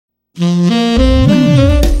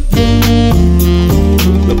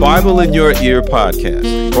Bible in Your Ear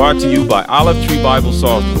podcast, brought to you by Olive Tree Bible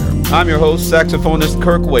Software. I'm your host, saxophonist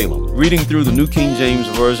Kirk Whalum, reading through the New King James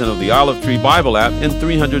Version of the Olive Tree Bible app in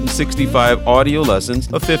 365 audio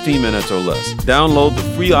lessons of 15 minutes or less. Download the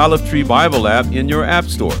free Olive Tree Bible app in your app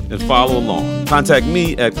store and follow along. Contact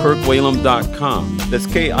me at kirkwhalum.com. That's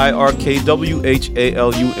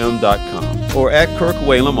KIRKWHALUM.com. Or at Kirk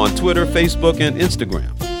Whalum on Twitter, Facebook, and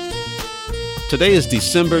Instagram. Today is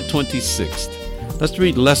December 26th. Let's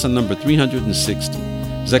read lesson number 360.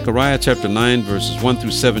 Zechariah chapter 9, verses 1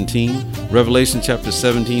 through 17, Revelation chapter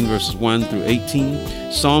 17, verses 1 through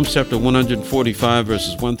 18, Psalms chapter 145,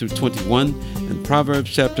 verses 1 through 21, and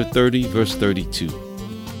Proverbs chapter 30, verse 32.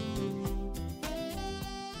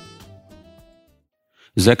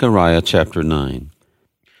 Zechariah chapter 9.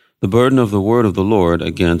 The burden of the word of the Lord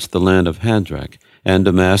against the land of Hadrach, and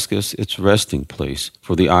Damascus its resting place,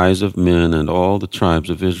 for the eyes of men and all the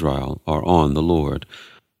tribes of Israel are on the Lord.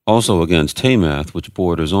 Also against Hamath, which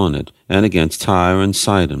borders on it, and against Tyre and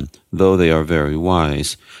Sidon, though they are very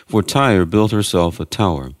wise. For Tyre built herself a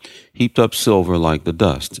tower, heaped up silver like the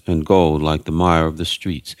dust, and gold like the mire of the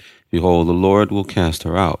streets. Behold, the Lord will cast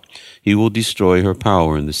her out. He will destroy her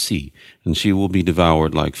power in the sea, and she will be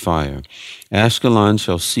devoured like fire. Ashkelon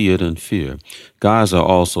shall see it and fear. Gaza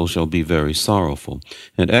also shall be very sorrowful,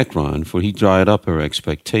 and Ekron, for he dried up her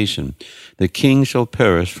expectation. The king shall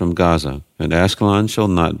perish from Gaza, and Ashkelon shall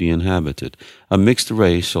not be inhabited. A mixed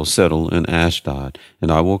race shall settle in Ashdod,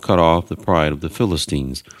 and I will cut off the pride of the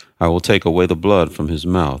Philistines. I will take away the blood from his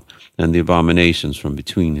mouth, and the abominations from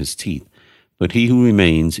between his teeth. But he who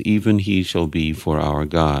remains, even he shall be for our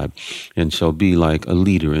God, and shall be like a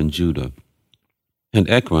leader in Judah. And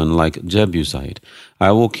Ekron like Jebusite.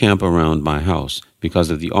 I will camp around my house,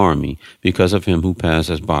 because of the army, because of him who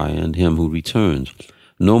passes by, and him who returns.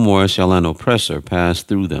 No more shall an oppressor pass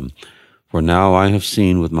through them, for now I have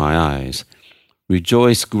seen with my eyes.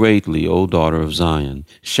 Rejoice greatly, O daughter of Zion.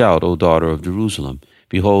 Shout, O daughter of Jerusalem.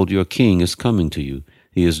 Behold, your king is coming to you.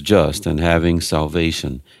 He is just and having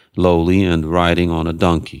salvation, lowly and riding on a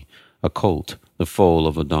donkey, a colt, the foal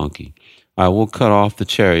of a donkey. I will cut off the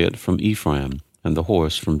chariot from Ephraim, and the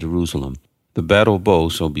horse from Jerusalem. The battle bow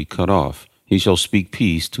shall be cut off. He shall speak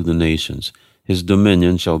peace to the nations. His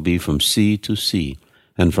dominion shall be from sea to sea,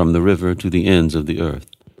 and from the river to the ends of the earth.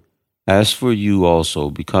 As for you also,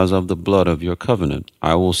 because of the blood of your covenant,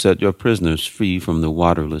 I will set your prisoners free from the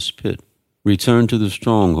waterless pit. Return to the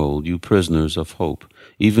stronghold, you prisoners of hope.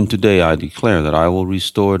 Even today I declare that I will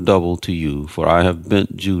restore double to you, for I have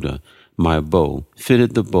bent Judah, my bow,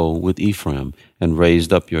 fitted the bow with Ephraim, and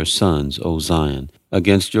raised up your sons, O Zion,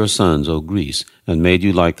 against your sons, O Greece, and made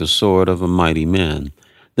you like the sword of a mighty man.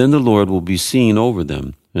 Then the Lord will be seen over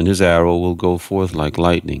them, and his arrow will go forth like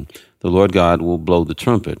lightning. The Lord God will blow the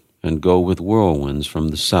trumpet, and go with whirlwinds from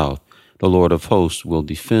the south. The Lord of hosts will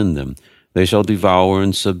defend them. They shall devour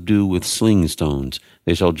and subdue with sling stones.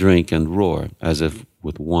 They shall drink and roar, as if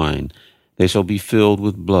with wine. They shall be filled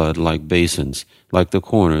with blood like basins, like the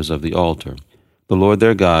corners of the altar. The Lord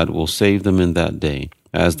their God will save them in that day,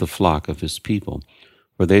 as the flock of his people.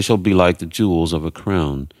 For they shall be like the jewels of a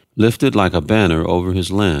crown, lifted like a banner over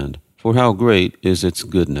his land. For how great is its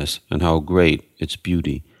goodness, and how great its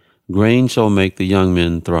beauty! Grain shall make the young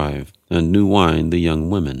men thrive, and new wine the young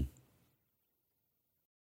women.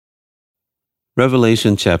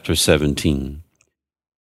 Revelation chapter 17.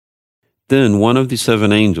 Then one of the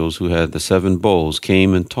 7 angels who had the 7 bowls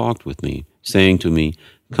came and talked with me, saying to me,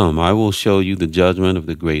 Come, I will show you the judgment of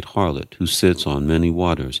the great harlot, who sits on many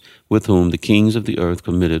waters, with whom the kings of the earth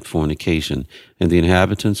committed fornication, and the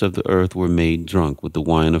inhabitants of the earth were made drunk with the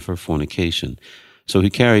wine of her fornication. So he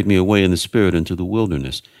carried me away in the spirit into the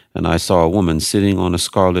wilderness, and I saw a woman sitting on a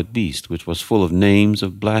scarlet beast, which was full of names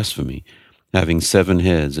of blasphemy, having 7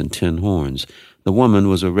 heads and 10 horns. The woman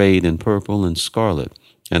was arrayed in purple and scarlet,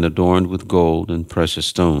 and adorned with gold and precious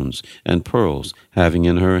stones and pearls, having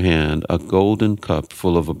in her hand a golden cup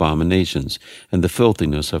full of abominations, and the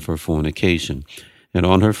filthiness of her fornication. And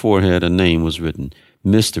on her forehead a name was written,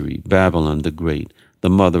 Mystery, Babylon the Great, the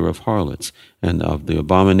mother of harlots, and of the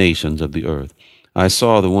abominations of the earth. I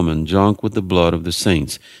saw the woman drunk with the blood of the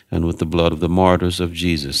saints, and with the blood of the martyrs of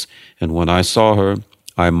Jesus. And when I saw her,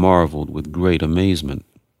 I marveled with great amazement.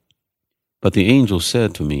 But the angel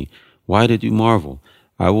said to me, Why did you marvel?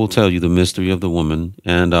 I will tell you the mystery of the woman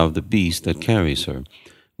and of the beast that carries her,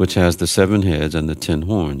 which has the 7 heads and the 10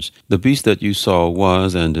 horns. The beast that you saw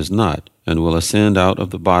was and is not, and will ascend out of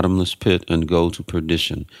the bottomless pit and go to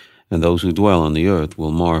perdition. And those who dwell on the earth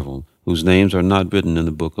will marvel, whose names are not written in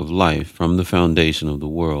the book of life from the foundation of the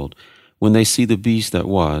world, when they see the beast that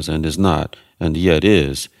was and is not, and yet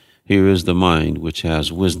is. Here is the mind which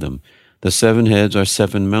has wisdom. The 7 heads are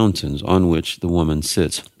 7 mountains on which the woman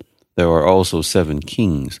sits. There are also 7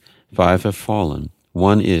 kings. 5 have fallen.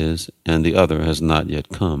 1 is, and the other has not yet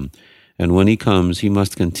come. And when he comes, he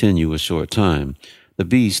must continue a short time. The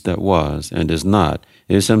beast that was and is not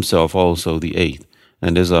is himself also the 8th,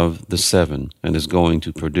 and is of the 7, and is going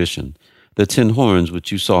to perdition. The 10 horns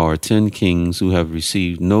which you saw are 10 kings who have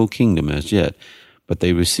received no kingdom as yet, but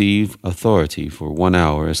they receive authority for 1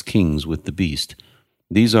 hour as kings with the beast.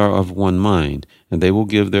 These are of one mind, and they will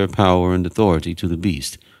give their power and authority to the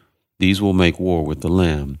beast. These will make war with the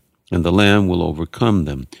Lamb, and the Lamb will overcome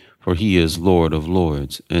them, for he is Lord of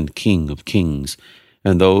lords and King of kings,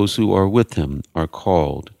 and those who are with him are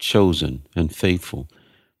called, chosen, and faithful.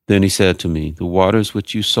 Then he said to me, The waters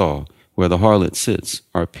which you saw, where the harlot sits,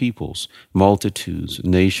 are peoples, multitudes,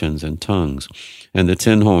 nations, and tongues. And the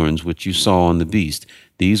 10 horns which you saw on the beast,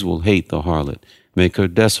 these will hate the harlot, make her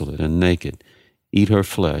desolate and naked, eat her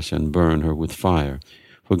flesh, and burn her with fire.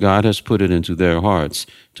 For God has put it into their hearts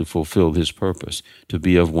to fulfill his purpose, to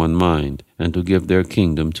be of one mind, and to give their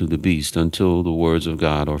kingdom to the beast until the words of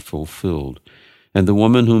God are fulfilled. And the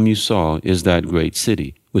woman whom you saw is that great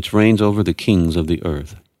city, which reigns over the kings of the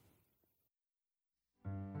earth.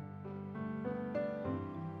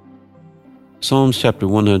 Psalms chapter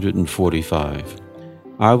 145.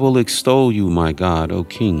 I will extol you, my God, O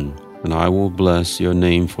King, and I will bless your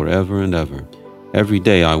name forever and ever. Every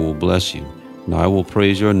day I will bless you, and I will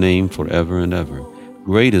praise your name forever and ever.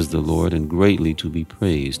 Great is the Lord, and greatly to be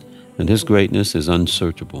praised, and his greatness is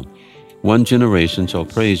unsearchable. One generation shall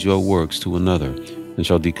praise your works to another, and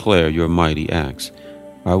shall declare your mighty acts.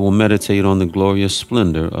 I will meditate on the glorious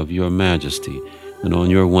splendor of your majesty, and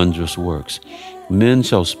on your wondrous works. Men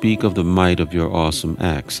shall speak of the might of your awesome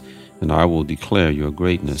acts, and I will declare your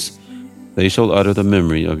greatness. They shall utter the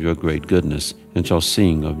memory of your great goodness, and shall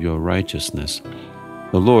sing of your righteousness.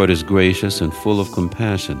 The Lord is gracious and full of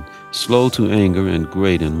compassion, slow to anger and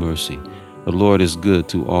great in mercy. The Lord is good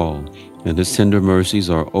to all, and his tender mercies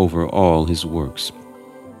are over all his works.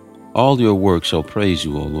 All your works shall praise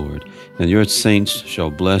you, O Lord, and your saints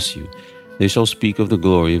shall bless you. They shall speak of the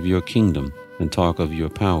glory of your kingdom, and talk of your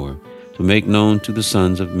power, to make known to the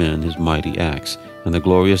sons of men his mighty acts, and the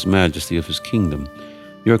glorious majesty of his kingdom.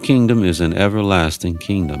 Your kingdom is an everlasting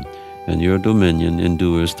kingdom, and your dominion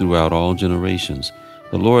endures throughout all generations.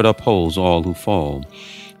 The Lord upholds all who fall,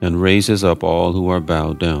 and raises up all who are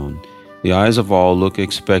bowed down. The eyes of all look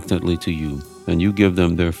expectantly to you, and you give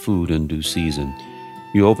them their food in due season.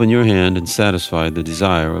 You open your hand and satisfy the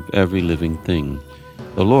desire of every living thing.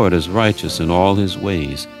 The Lord is righteous in all his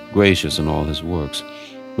ways, gracious in all his works.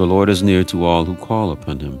 The Lord is near to all who call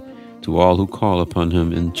upon him, to all who call upon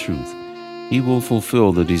him in truth. He will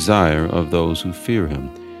fulfill the desire of those who fear him.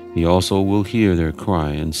 He also will hear their cry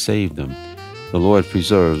and save them. The Lord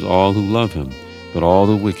preserves all who love him, but all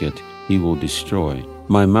the wicked he will destroy.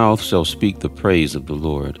 My mouth shall speak the praise of the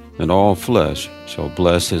Lord, and all flesh shall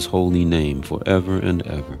bless his holy name forever and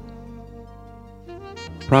ever.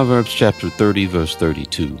 Proverbs chapter 30, verse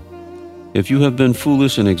 32. If you have been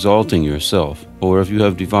foolish in exalting yourself, or if you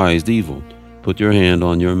have devised evil, put your hand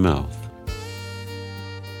on your mouth.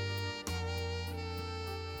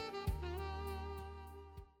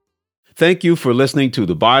 Thank you for listening to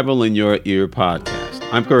the Bible in Your Ear podcast.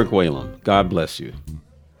 I'm Kirk Whalum. God bless you.